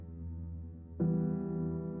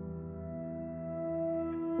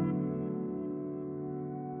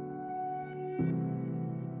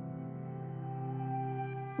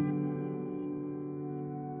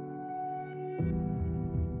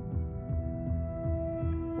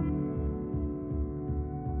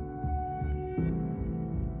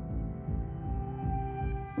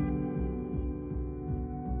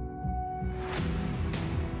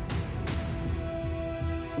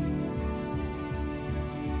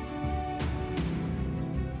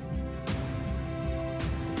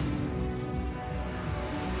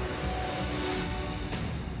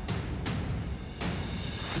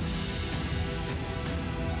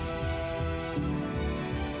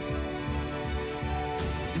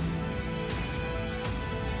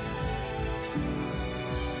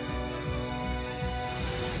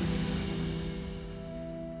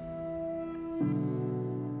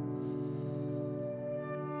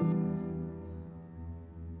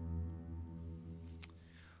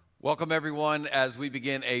Welcome, everyone, as we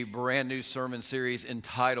begin a brand new sermon series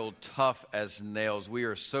entitled Tough as Nails. We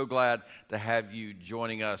are so glad to have you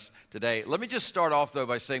joining us today. Let me just start off, though,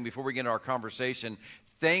 by saying before we get into our conversation,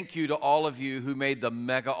 thank you to all of you who made the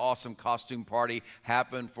mega awesome costume party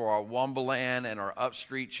happen for our Wombaland and our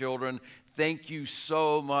Upstreet children. Thank you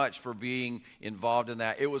so much for being involved in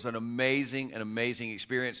that. It was an amazing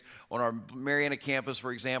experience. On our Marianna campus,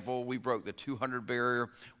 for example, we broke the 200 barrier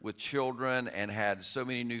with children and had so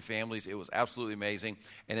many new families. It was absolutely amazing.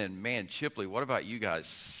 And then, man, Chipley, what about you guys?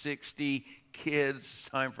 60 kids. It's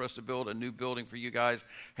time for us to build a new building for you guys.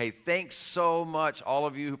 Hey, thanks so much, all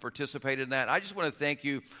of you who participated in that. I just want to thank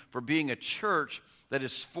you for being a church that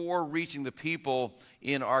is for reaching the people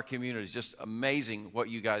in our communities. Just amazing what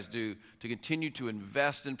you guys do to continue to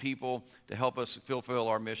invest in people, to help us fulfill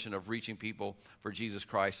our mission of reaching people for Jesus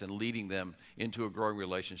Christ and leading them into a growing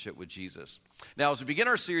relationship with Jesus. Now, as we begin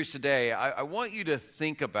our series today, I want you to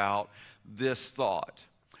think about this thought.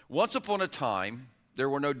 Once upon a time, there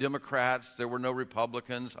were no Democrats, there were no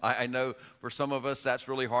Republicans. I know for some of us that's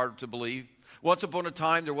really hard to believe. Once upon a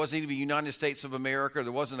time, there wasn't even a United States of America.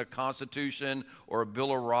 There wasn't a Constitution or a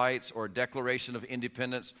Bill of Rights or a Declaration of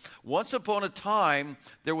Independence. Once upon a time,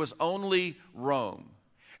 there was only Rome,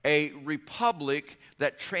 a republic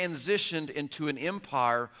that transitioned into an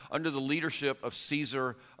empire under the leadership of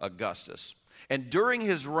Caesar Augustus. And during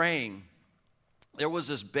his reign, there was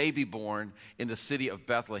this baby born in the city of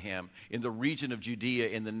Bethlehem, in the region of Judea,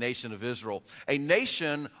 in the nation of Israel. A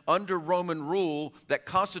nation under Roman rule that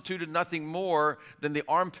constituted nothing more than the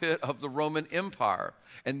armpit of the Roman Empire.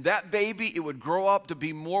 And that baby, it would grow up to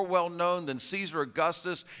be more well-known than Caesar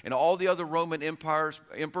Augustus and all the other Roman emperors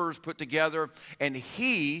put together. And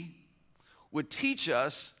he would teach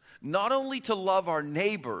us not only to love our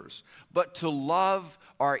neighbors, but to love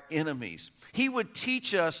our enemies. He would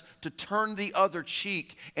teach us to turn the other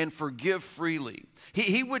cheek and forgive freely.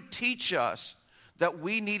 He would teach us that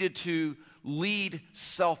we needed to lead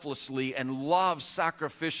selflessly and love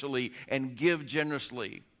sacrificially and give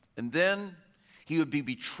generously. And then he would be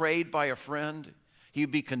betrayed by a friend, he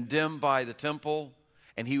would be condemned by the temple,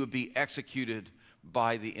 and he would be executed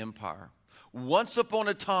by the empire. Once upon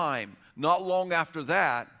a time, not long after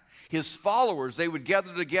that, his followers, they would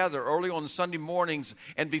gather together early on Sunday mornings,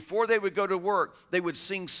 and before they would go to work, they would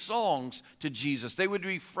sing songs to Jesus. They would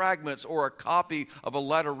read fragments or a copy of a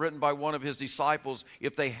letter written by one of his disciples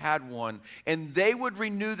if they had one. And they would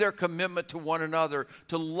renew their commitment to one another,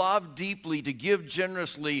 to love deeply, to give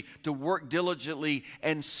generously, to work diligently,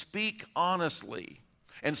 and speak honestly.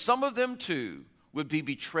 And some of them, too, would be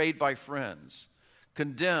betrayed by friends,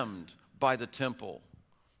 condemned by the temple,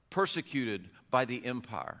 persecuted by the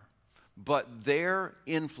empire. But their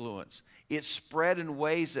influence, it spread in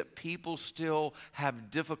ways that people still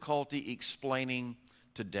have difficulty explaining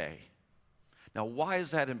today. Now, why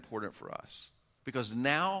is that important for us? Because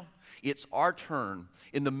now it's our turn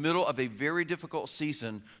in the middle of a very difficult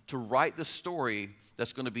season to write the story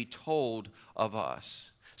that's going to be told of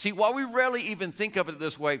us. See, while we rarely even think of it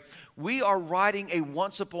this way, we are writing a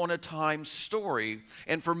once-upon-a-time story.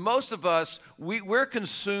 And for most of us, we're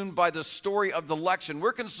consumed by the story of the election.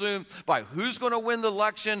 We're consumed by who's going to win the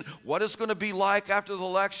election, what it's going to be like after the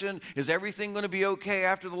election, is everything going to be okay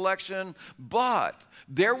after the election? But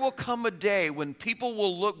there will come a day when people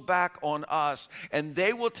will look back on us and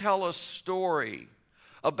they will tell a story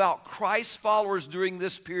about Christ's followers during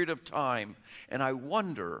this period of time. And I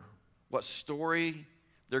wonder what story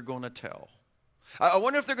they're going to tell. I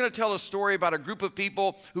wonder if they're going to tell a story about a group of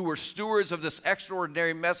people who were stewards of this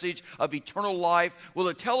extraordinary message of eternal life. Will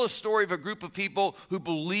it tell a story of a group of people who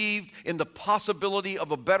believed in the possibility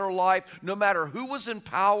of a better life, no matter who was in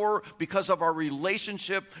power, because of our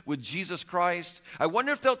relationship with Jesus Christ? I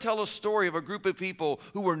wonder if they'll tell a story of a group of people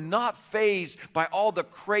who were not fazed by all the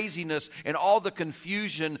craziness and all the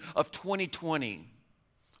confusion of 2020.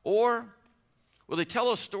 Or will they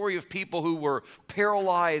tell a story of people who were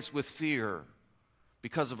paralyzed with fear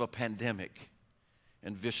because of a pandemic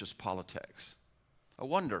and vicious politics? I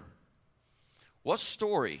wonder, what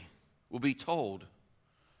story will be told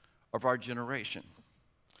of our generation?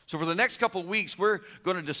 So for the next couple of weeks, we're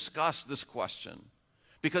going to discuss this question.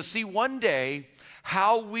 Because see, one day,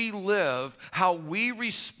 how we live, how we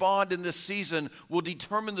respond in this season will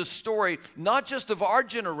determine the story, not just of our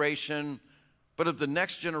generation, but of the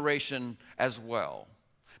next generation as well.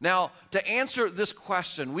 Now, to answer this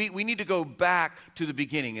question, we need to go back to the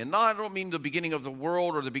beginning. And I don't mean the beginning of the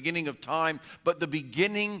world or the beginning of time, but the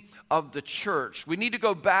beginning of the church. We need to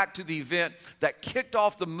go back to the event that kicked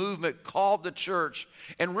off the movement called the church.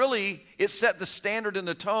 And really, it set the standard and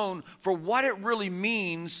the tone for what it really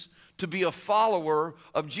means to be a follower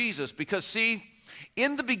of Jesus. Because see,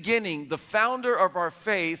 in the beginning, the founder of our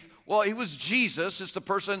faith, well, he was Jesus. It's the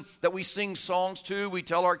person that we sing songs to, we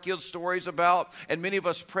tell our kids stories about, and many of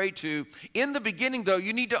us pray to. In the beginning, though,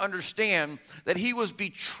 you need to understand that he was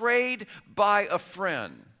betrayed by a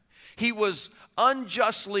friend. He was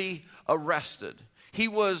unjustly arrested. He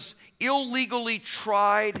was illegally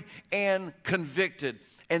tried and convicted.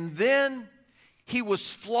 And then he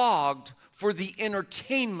was flogged for the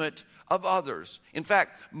entertainment of others. In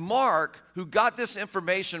fact, Mark, who got this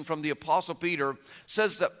information from the Apostle Peter,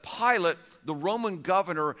 says that Pilate, the Roman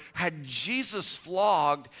governor, had Jesus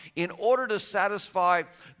flogged in order to satisfy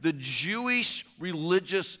the Jewish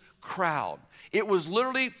religious crowd. It was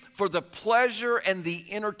literally for the pleasure and the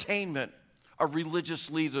entertainment of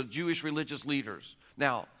religious leaders, Jewish religious leaders.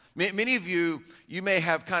 Now, many of you may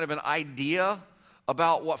have kind of an idea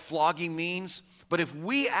about what flogging means, but if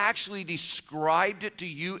we actually described it to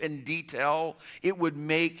you in detail, it would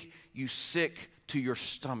make you sick to your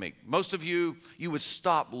stomach. Most of you would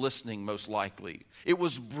stop listening most likely. It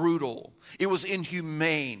was brutal. It was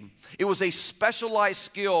inhumane. It was a specialized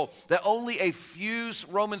skill that only a few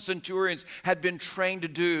Roman centurions had been trained to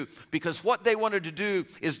do, because what they wanted to do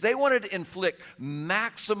is they wanted to inflict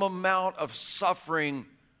maximum amount of suffering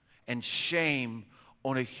and shame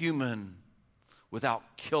on a human without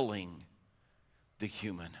killing the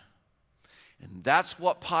human. And that's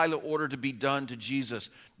what Pilate ordered to be done to Jesus,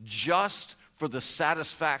 just for the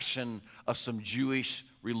satisfaction of some Jewish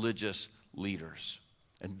religious leaders.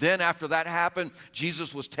 And then after that happened,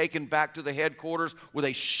 Jesus was taken back to the headquarters where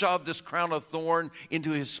they shoved this crown of thorn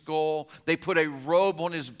into his skull. They put a robe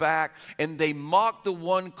on his back, and they mocked the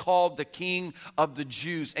one called the King of the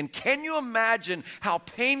Jews. And can you imagine how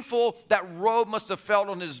painful that robe must have felt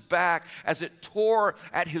on his back as it tore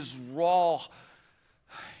at his raw,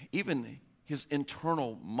 even his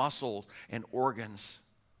internal muscles and organs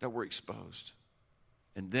that were exposed.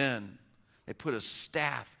 And then they put a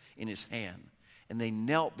staff in his hand, and they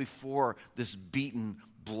knelt before this beaten,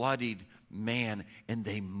 bloodied man, and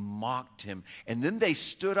they mocked him. And then they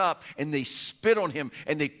stood up and they spit on him,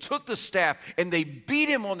 and they took the staff and they beat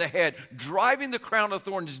him on the head, driving the crown of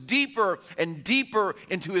thorns deeper and deeper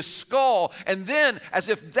into his skull. And then, as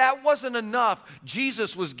if that wasn't enough,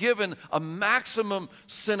 Jesus was given a maximum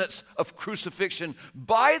sentence of crucifixion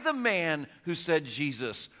by the man who said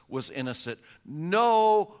Jesus was innocent.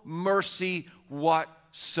 No mercy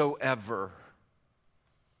whatsoever.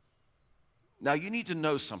 Now, you need to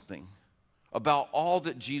know something about all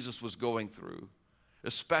that Jesus was going through,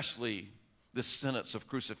 especially the sentence of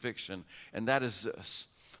crucifixion, and that is this.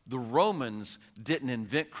 The Romans didn't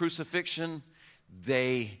invent crucifixion,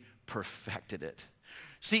 they perfected it.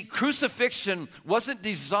 See, crucifixion wasn't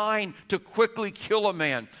designed to quickly kill a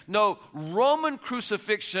man. No, Roman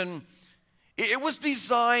crucifixion, it was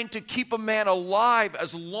designed to keep a man alive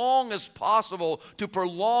as long as possible, to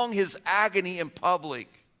prolong his agony in public.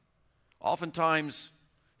 Oftentimes,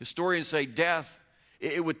 historians say death,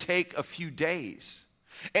 it would take a few days.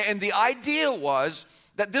 And the idea was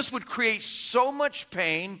that this would create so much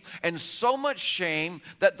pain and so much shame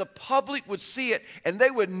that the public would see it, and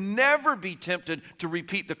they would never be tempted to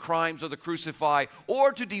repeat the crimes of the crucified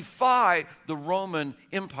or to defy the Roman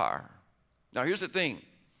Empire. Now, here's the thing.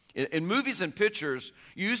 In movies and pictures,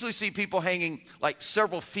 you usually see people hanging like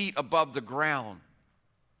several feet above the ground.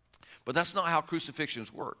 But that's not how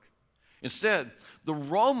crucifixions work. Instead, the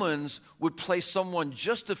Romans would place someone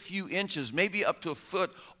just a few inches, maybe up to a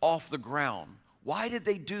foot off the ground. Why did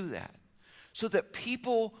they do that? So that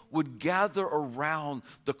people would gather around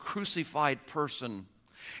the crucified person,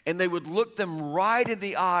 and they would look them right in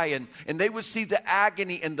the eye, and they would see the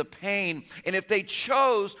agony and the pain. And if they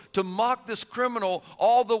chose to mock this criminal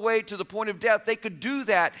all the way to the point of death, they could do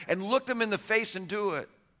that and look them in the face and do it.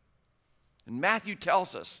 And Matthew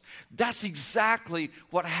tells us that's exactly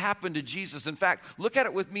what happened to Jesus. In fact, look at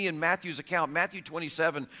it with me in Matthew's account. Matthew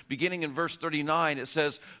 27, beginning in verse 39, it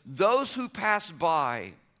says, "Those who passed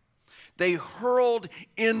by, they hurled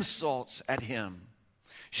insults at him,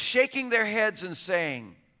 shaking their heads and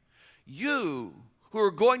saying, 'You who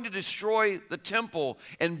are going to destroy the temple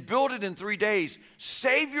and build it in 3 days,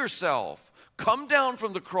 save yourself. Come down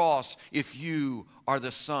from the cross if you are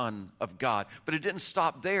the Son of God.'" But it didn't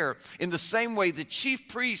stop there. In the same way, the chief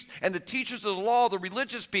priests and the teachers of the law, the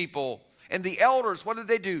religious people, and the elders, what did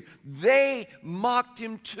they do? They mocked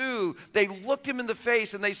him too. They looked him in the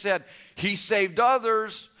face and they said, "He saved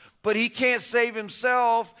others, but he can't save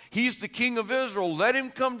himself. He's the King of Israel. Let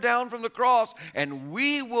him come down from the cross and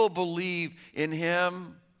we will believe in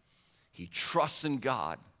him." He trusts in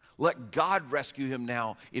God. Let God rescue him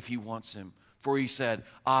now if he wants him. For he said,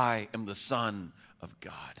 I am the Son of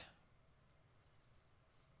God.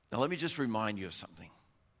 Now let me just remind you of something.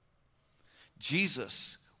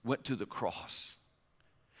 Jesus went to the cross.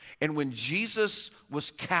 And when Jesus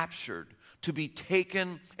was captured to be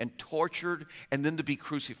taken and tortured and then to be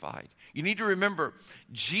crucified, you need to remember,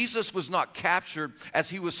 Jesus was not captured as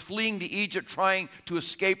he was fleeing to Egypt trying to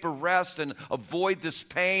escape arrest and avoid this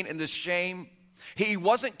pain and this shame. He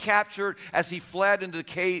wasn't captured as he fled into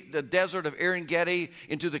the desert of En-Gedi,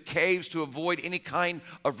 into the caves to avoid any kind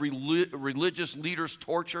of religious leaders'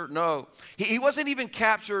 torture. No. He wasn't even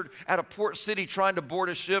captured at a port city trying to board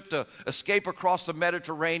a ship to escape across the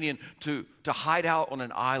Mediterranean to hide out on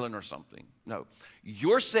an island or something. No.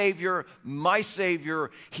 Your Savior, my Savior,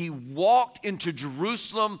 he walked into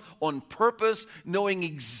Jerusalem on purpose, knowing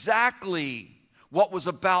exactly what was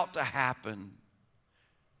about to happen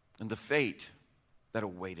and the fate that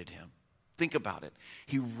awaited him. Think about it.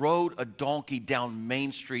 He rode a donkey down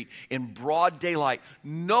Main Street in broad daylight,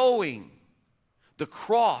 knowing the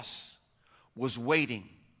cross was waiting.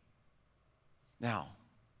 Now,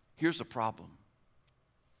 here's the problem.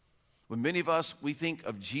 When many of us, we think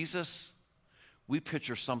of Jesus, we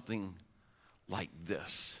picture something like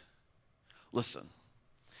this. Listen,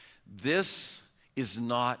 this is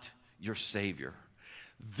not your Savior.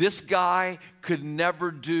 This guy could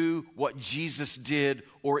never do what Jesus did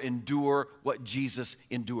or endure what Jesus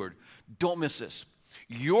endured. Don't miss this.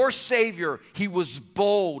 Your Savior, he was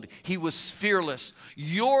bold. He was fearless.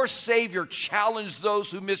 Your Savior challenged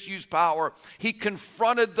those who misused power. He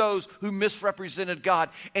confronted those who misrepresented God.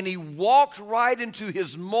 And he walked right into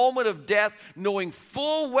his moment of death, knowing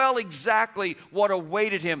full well exactly what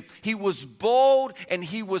awaited him. He was bold and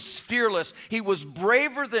he was fearless. He was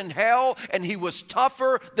braver than hell and he was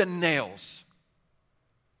tougher than nails.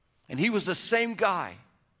 And he was the same guy.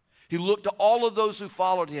 He looked to all of those who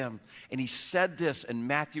followed him, and he said this, and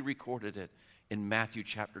Matthew recorded it in Matthew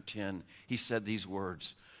chapter 10. He said these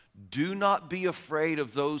words, do not be afraid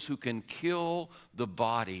of those who can kill the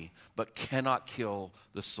body, but cannot kill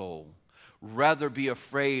the soul. Rather be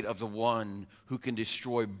afraid of the one who can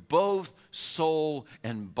destroy both soul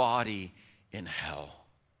and body in hell.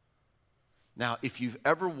 Now, if you've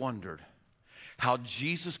ever wondered how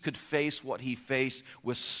Jesus could face what he faced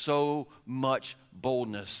with so much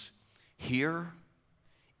boldness, here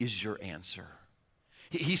is your answer.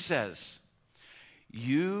 He says,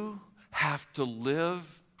 you have to live,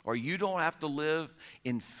 or you don't have to live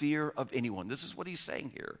in fear of anyone. This is what he's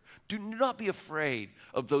saying here. Do not be afraid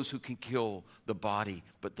of those who can kill the body,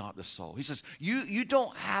 but not the soul. He says, you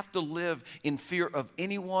don't have to live in fear of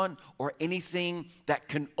anyone or anything that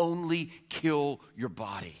can only kill your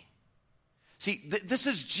body. See, this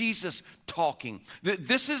is Jesus talking.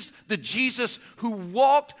 This is the Jesus who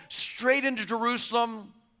walked straight into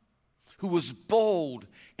Jerusalem, who was bold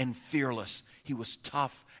and fearless. He was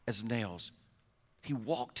tough as nails. He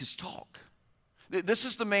walked his talk. This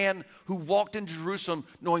is the man who walked into Jerusalem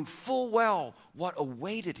knowing full well what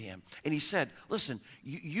awaited him. And he said, listen,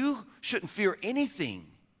 you shouldn't fear anything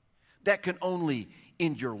that can only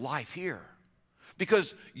end your life here.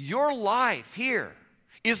 Because your life here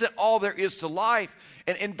isn't all there is to life.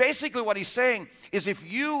 And basically what he's saying is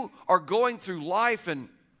if you are going through life and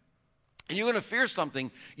you're going to fear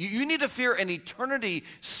something, you need to fear an eternity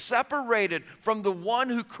separated from the one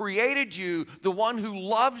who created you, the one who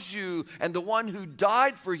loves you, and the one who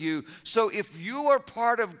died for you. So if you are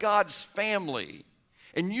part of God's family,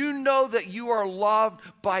 and you know that you are loved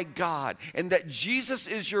by God, and that Jesus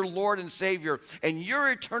is your Lord and Savior, and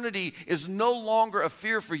your eternity is no longer a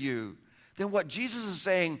fear for you, then what Jesus is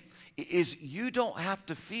saying is you don't have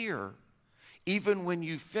to fear even when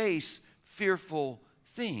you face fearful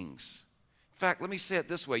things. In fact, let me say it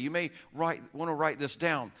this way. You may want to write this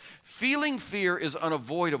down. Feeling fear is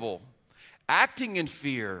unavoidable. Acting in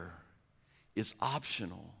fear is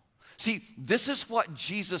optional. See, this is what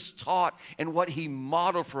Jesus taught and what he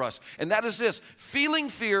modeled for us. And that is this. Feeling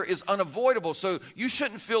fear is unavoidable. So you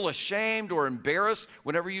shouldn't feel ashamed or embarrassed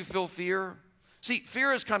whenever you feel fear. See,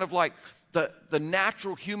 fear is kind of like the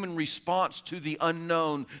natural human response to the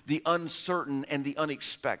unknown, the uncertain, and the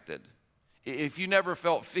unexpected. If you never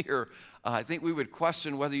felt fear, I think we would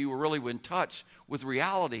question whether you were really in touch with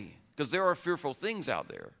reality, because there are fearful things out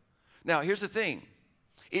there. Now, here's the thing.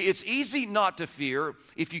 It's easy not to fear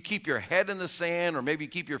if you keep your head in the sand or maybe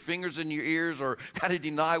keep your fingers in your ears or kind of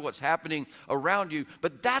deny what's happening around you.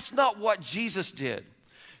 But that's not what Jesus did.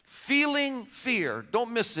 Feeling fear,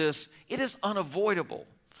 don't miss this, it is unavoidable.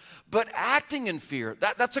 But acting in fear,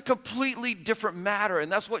 that's a completely different matter, and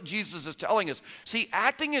that's what Jesus is telling us. See,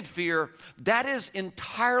 acting in fear, that is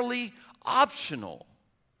entirely optional.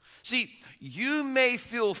 See, you may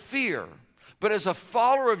feel fear, but as a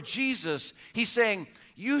follower of Jesus, he's saying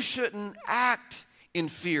you shouldn't act in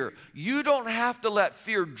fear. You don't have to let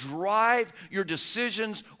fear drive your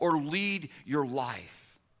decisions or lead your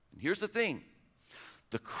life. And here's the thing.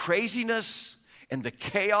 The craziness and the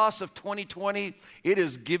chaos of 2020, it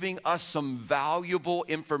is giving us some valuable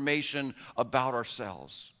information about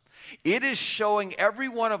ourselves. It is showing every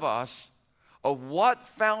one of us of what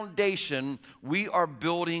foundation we are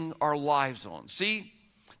building our lives on. See,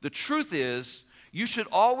 the truth is, you should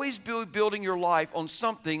always be building your life on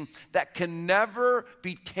something that can never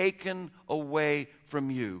be taken away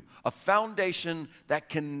from you, a foundation that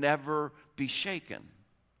can never be shaken.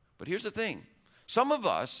 But here's the thing. Some of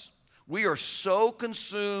us, we are so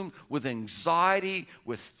consumed with anxiety,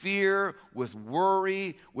 with fear, with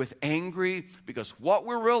worry, with angry, because what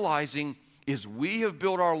we're realizing is we have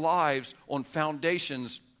built our lives on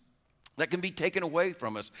foundations that can be taken away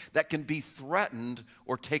from us, that can be threatened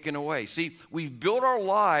or taken away. See, we've built our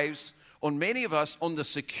lives on many of us on the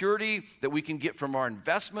security that we can get from our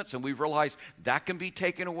investments, and we've realized that can be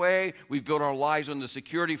taken away. We've built our lives on the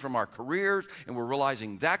security from our careers, and we're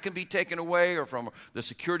realizing that can be taken away, or from the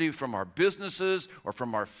security from our businesses, or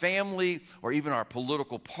from our family, or even our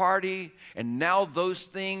political party. And now those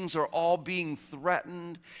things are all being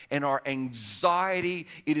threatened, and our anxiety,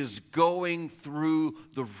 it is going through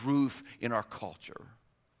the roof in our culture.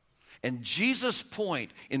 And Jesus'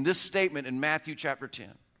 point in this statement in Matthew chapter 10,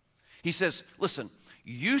 he says, listen,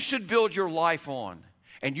 you should build your life on,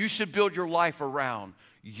 and you should build your life around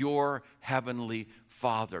your heavenly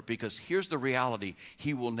Father. Because here's the reality.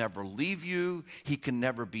 He will never leave you. He can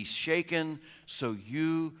never be shaken. So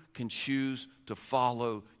you can choose to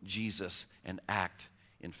follow Jesus and act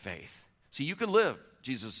in faith. See, you can live,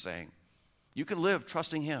 Jesus is saying. You can live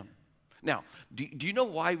trusting him. Now, do you know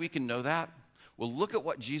why we can know that? Well, look at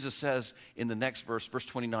what Jesus says in the next verse, verse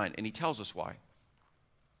 29, and he tells us why.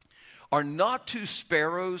 Are not 2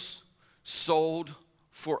 sparrows sold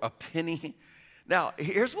for a penny? Now,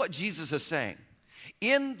 here's what Jesus is saying.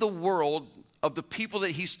 In the world of the people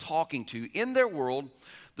that he's talking to, in their world,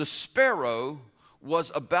 the sparrow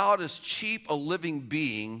was about as cheap a living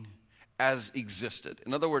being as existed.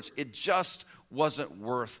 In other words, it just wasn't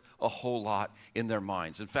worth a whole lot in their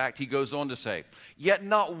minds. In fact, he goes on to say, yet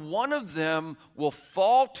not one of them will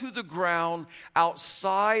fall to the ground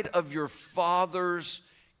outside of your Father's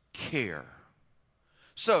care.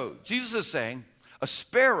 So Jesus is saying a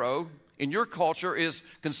sparrow in your culture is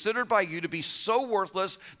considered by you to be so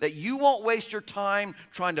worthless that you won't waste your time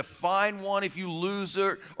trying to find one if you lose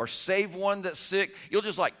it or save one that's sick. You'll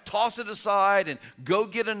just like toss it aside and go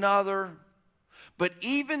get another. But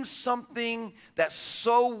even something that's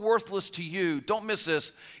so worthless to you, don't miss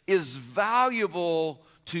this, is valuable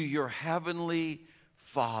to your heavenly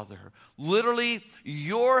Father. Literally,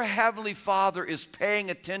 your heavenly Father is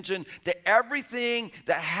paying attention to everything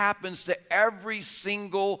that happens to every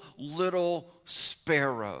single little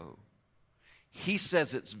sparrow. He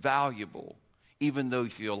says it's valuable, even though you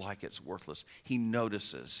feel like it's worthless. He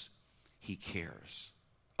notices. He cares.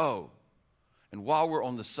 Oh, and while we're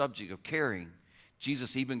on the subject of caring,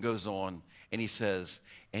 Jesus even goes on and he says,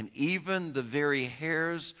 and even the very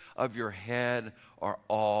hairs of your head are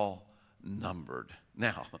all numbered.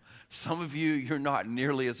 Now, some of you, you're not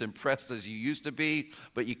nearly as impressed as you used to be,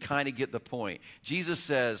 but you kind of get the point. Jesus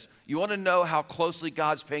says, you want to know how closely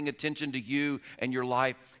God's paying attention to you and your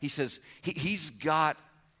life? He says, he's got,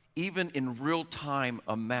 even in real time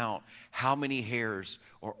amount, how many hairs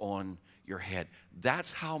are on your head.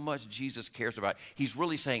 That's how much Jesus cares about it. He's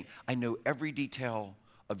really saying, I know every detail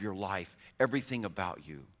of your life, everything about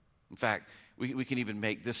you. In fact, we can even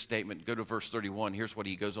make this statement. Go to verse 31. Here's what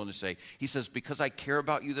he goes on to say. He says, because I care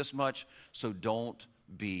about you this much, so don't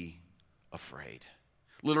be afraid.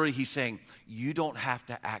 Literally, he's saying, you don't have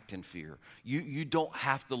to act in fear. You don't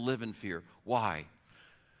have to live in fear. Why?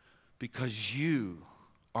 Because you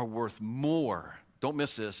are worth more, don't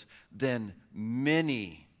miss this, than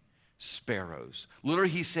many sparrows. Literally,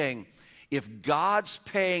 he's saying, if God's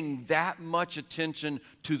paying that much attention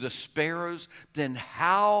to the sparrows, then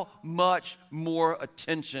how much more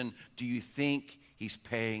attention do you think he's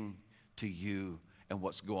paying to you and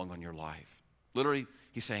what's going on in your life? Literally,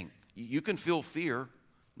 he's saying, you can feel fear,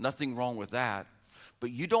 nothing wrong with that,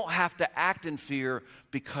 but you don't have to act in fear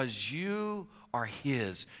because you are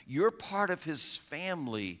his. You're part of his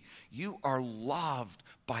family. You are loved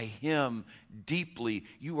by him deeply.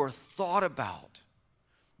 You are thought about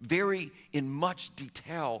very in much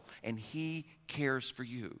detail, and he cares for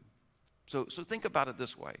you. So think about it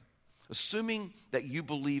this way. Assuming that you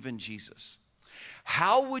believe in Jesus,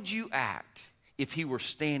 how would you act if he were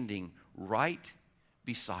standing right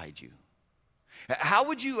beside you? How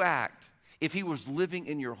would you act if he was living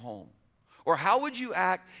in your home? Or how would you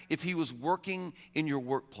act if he was working in your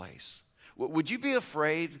workplace? Would you be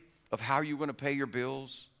afraid of how you're going to pay your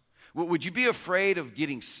bills? Would you be afraid of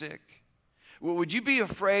getting sick? Would you be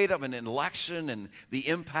afraid of an election and the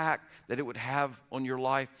impact that it would have on your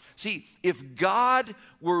life? See, if God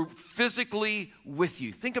were physically with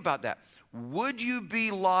you, think about that. Would you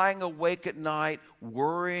be lying awake at night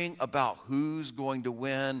worrying about who's going to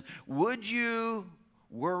win? Would you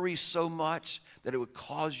worry so much that it would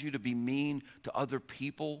cause you to be mean to other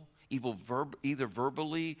people, either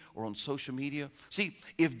verbally or on social media? See,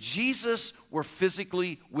 if Jesus were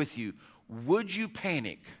physically with you, would you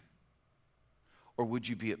panic? Or would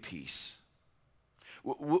you be at peace?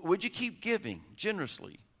 Would you keep giving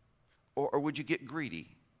generously? Or would you get greedy?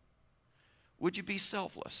 Would you be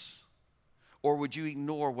selfless? Or would you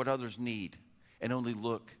ignore what others need and only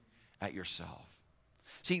look at yourself?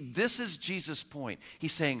 See, this is Jesus' point.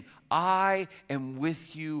 He's saying, I am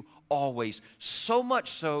with you always. So much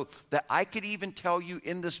so that I could even tell you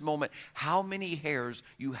in this moment how many hairs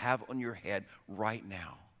you have on your head right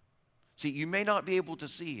now. See, you may not be able to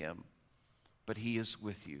see him, but he is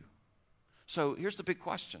with you. So here's the big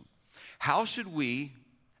question. How should we,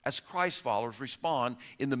 as Christ followers, respond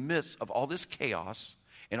in the midst of all this chaos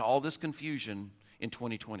and all this confusion in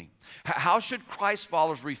 2020? How should Christ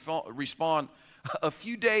followers respond a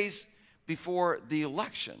few days before the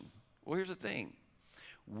election? Well, here's the thing.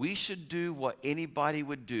 We should do what anybody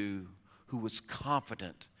would do who was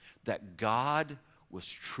confident that God was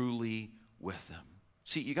truly with them.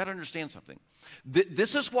 See, you got to understand something.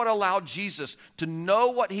 This is what allowed Jesus to know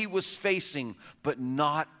what he was facing, but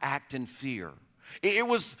not act in fear. It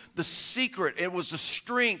was the secret. It was the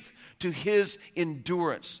strength to his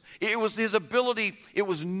endurance. It was his ability. It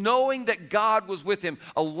was knowing that God was with him,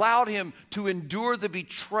 allowed him to endure the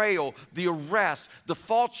betrayal, the arrest, the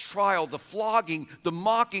false trial, the flogging, the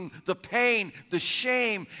mocking, the pain, the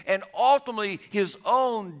shame, and ultimately his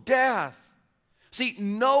own death. See,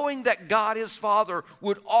 knowing that God, his Father,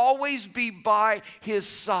 would always be by his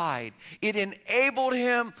side, it enabled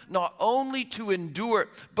him not only to endure it,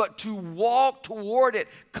 but to walk toward it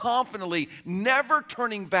confidently, never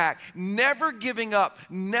turning back, never giving up,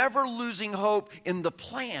 never losing hope in the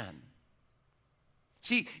plan.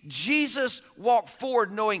 See, Jesus walked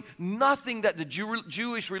forward knowing nothing that the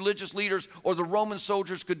Jewish religious leaders or the Roman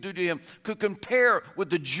soldiers could do to him could compare with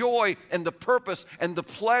the joy and the purpose and the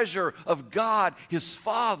pleasure of God, his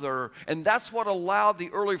Father. And that's what allowed the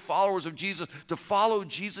early followers of Jesus to follow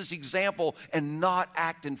Jesus' example and not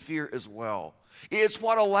act in fear as well. It's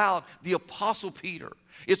what allowed the Apostle Peter.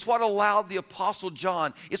 It's what allowed the Apostle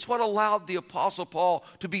John. It's what allowed the Apostle Paul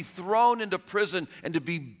to be thrown into prison and to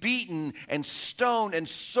be beaten and stoned and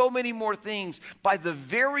so many more things by the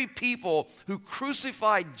very people who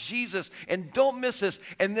crucified Jesus. And don't miss this.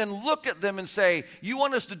 And then look at them and say, you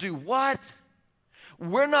want us to do what?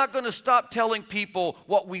 We're not going to stop telling people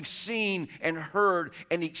what we've seen and heard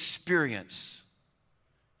and experienced.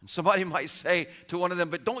 And somebody might say to one of them,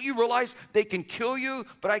 but don't you realize they can kill you?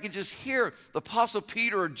 But I can just hear the Apostle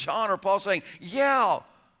Peter or John or Paul saying, yeah,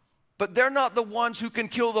 but they're not the ones who can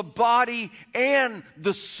kill the body and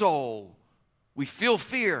the soul. We feel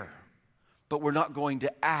fear, but we're not going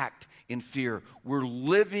to act in fear. We're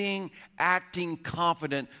living, acting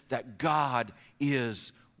confident that God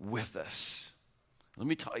is with us. Let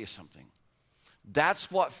me tell you something. That's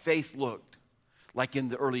what faith looked like in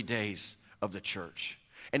the early days of the church.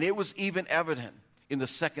 And it was even evident in the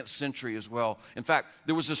 2nd century as well. In fact,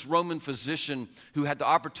 there was this Roman physician who had the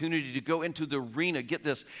opportunity to go into the arena, get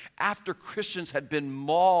this, after Christians had been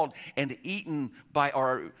mauled and eaten by,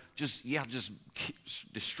 or just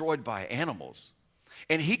destroyed by animals.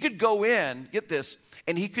 And he could go in, get this,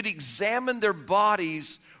 and he could examine their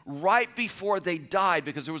bodies right before they died,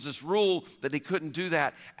 because there was this rule that they couldn't do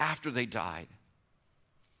that after they died.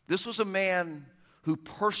 This was a man who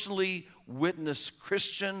personally witnessed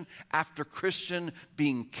Christian after Christian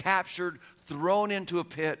being captured, thrown into a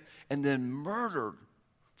pit, and then murdered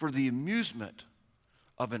for the amusement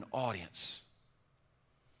of an audience.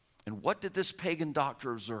 And what did this pagan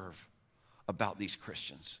doctor observe about these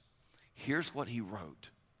Christians? Here's what he wrote.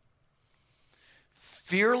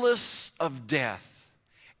 Fearless of death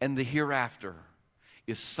and the hereafter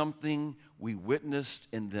is something we witnessed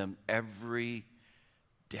in them every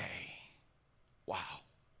day. Wow.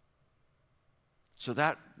 So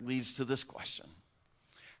that leads to this question.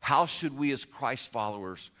 How should we as Christ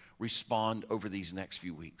followers respond over these next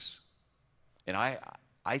few weeks? And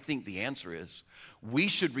I think the answer is we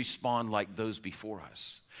should respond like those before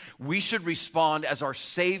us. We should respond as our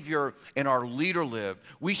Savior and our leader lived.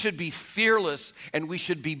 We should be fearless and we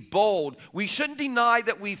should be bold. We shouldn't deny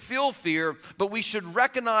that we feel fear, but we should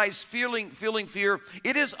recognize feeling fear.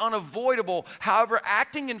 It is unavoidable. However,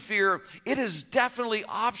 acting in fear, it is definitely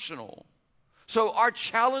optional. So our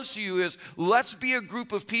challenge to you is, let's be a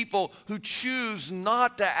group of people who choose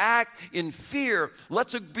not to act in fear.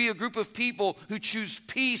 Let's be a group of people who choose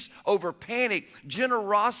peace over panic,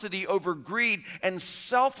 generosity over greed, and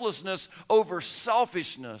selflessness over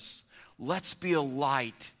selfishness. Let's be a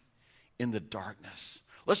light in the darkness.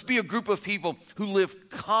 Let's be a group of people who live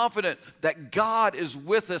confident that God is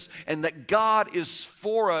with us and that God is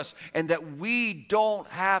for us and that we don't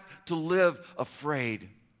have to live afraid.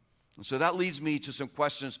 And so that leads me to some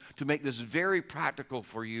questions to make this very practical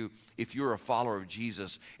for you if you're a follower of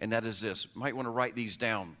Jesus, and that is this. You might want to write these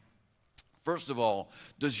down. First of all,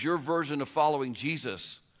 does your version of following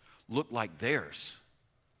Jesus look like theirs?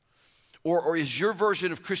 Or is your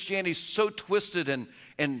version of Christianity so twisted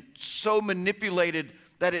and so manipulated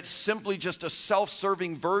that it's simply just a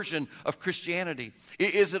self-serving version of Christianity?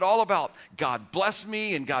 Is it all about God bless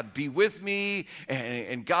me and God be with me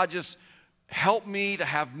and God just help me to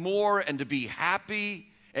have more and to be happy?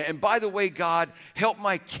 And by the way, God, help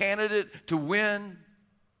my candidate to win.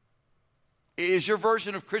 Is your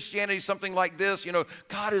version of Christianity something like this? You know,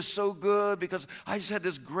 God is so good because I just had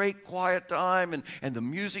this great quiet time and the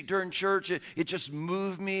music during church, it just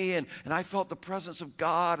moved me and I felt the presence of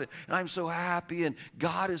God and I'm so happy and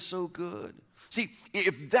God is so good. See,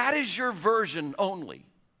 if that is your version only,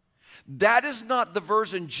 that is not the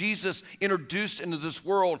version Jesus introduced into this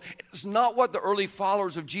world. It's not what the early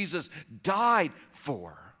followers of Jesus died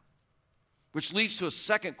for. Which leads to a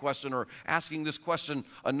second question, or asking this question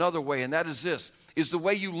another way, and that is this: is the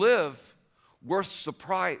way you live worth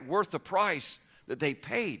the price that they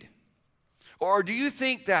paid? Or do you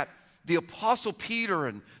think that the Apostle Peter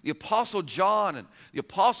and the Apostle John and the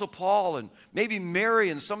Apostle Paul and maybe Mary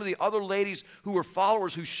and some of the other ladies who were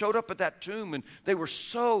followers who showed up at that tomb and they were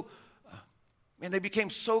so, and they became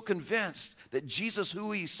so convinced that Jesus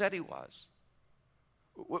who he said he was,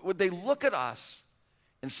 would they look at us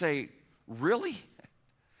and say, really?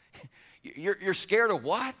 You're scared of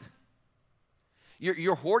what?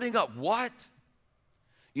 You're hoarding up what?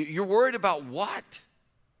 You're worried about what?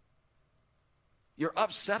 You're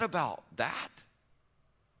upset about that?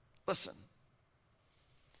 Listen,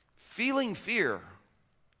 feeling fear,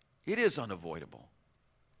 it is unavoidable.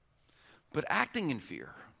 But acting in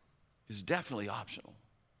fear is definitely optional.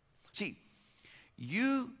 See,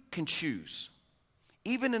 you can choose,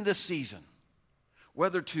 even in this season,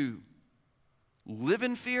 whether to live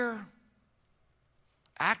in fear,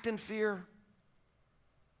 act in fear,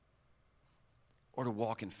 or to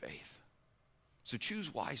walk in faith. So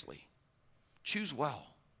choose wisely. Choose well.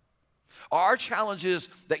 Our challenge is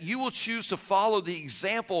that you will choose to follow the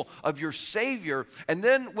example of your Savior, and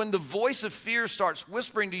then when the voice of fear starts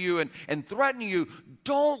whispering to you and threatening you,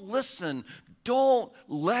 don't listen. Don't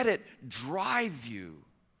let it drive you.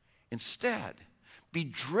 Instead, be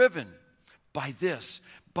driven by this,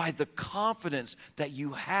 by the confidence that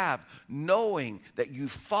you have, knowing that you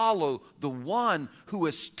follow the one who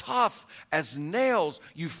is tough as nails.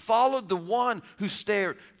 You followed the one who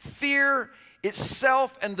stared fear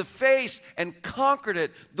itself in the face and conquered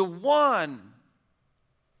it. The one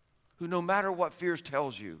who, no matter what fears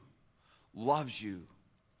tells you, loves you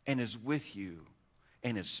and is with you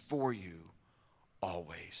and is for you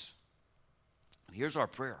always. And here's our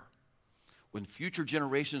prayer. When future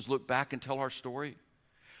generations look back and tell our story,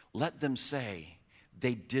 let them say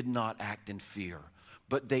they did not act in fear,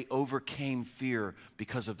 but they overcame fear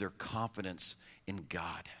because of their confidence in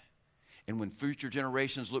God. And when future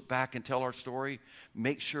generations look back and tell our story,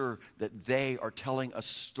 make sure that they are telling a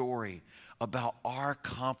story about our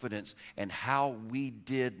confidence and how we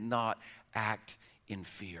did not act in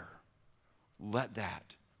fear. Let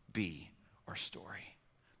that be our story.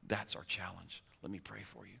 That's our challenge. Let me pray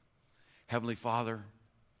for you. Heavenly Father,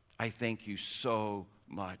 I thank you so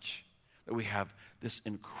much that we have this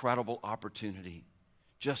incredible opportunity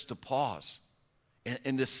just to pause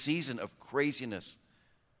in this season of craziness,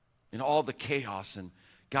 in all the chaos. And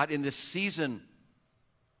God, in this season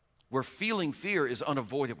where feeling fear is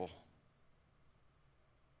unavoidable,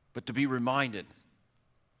 but to be reminded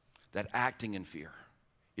that acting in fear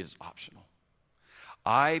is optional.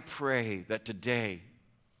 I pray that today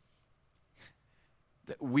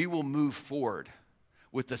that we will move forward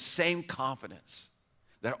with the same confidence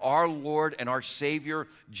that our Lord and our Savior,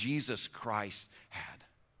 Jesus Christ, had.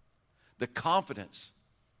 The confidence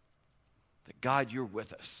that God, you're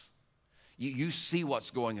with us. You see what's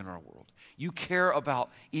going on in our world. You care about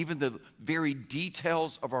even the very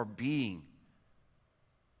details of our being.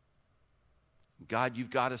 God, you've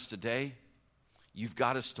got us today, you've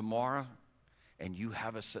got us tomorrow, and you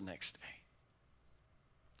have us the next day.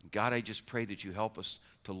 God, I just pray that you help us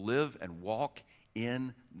to live and walk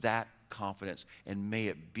in that confidence. And may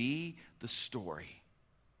it be the story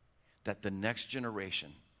that the next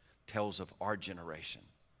generation tells of our generation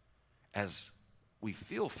as we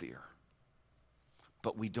feel fear,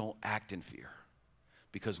 but we don't act in fear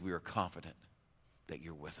because we are confident that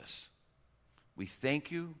you're with us. We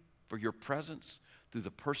thank you for your presence through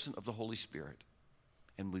the person of the Holy Spirit.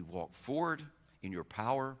 And we walk forward in your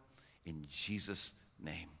power in Jesus'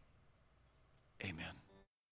 name. Amen.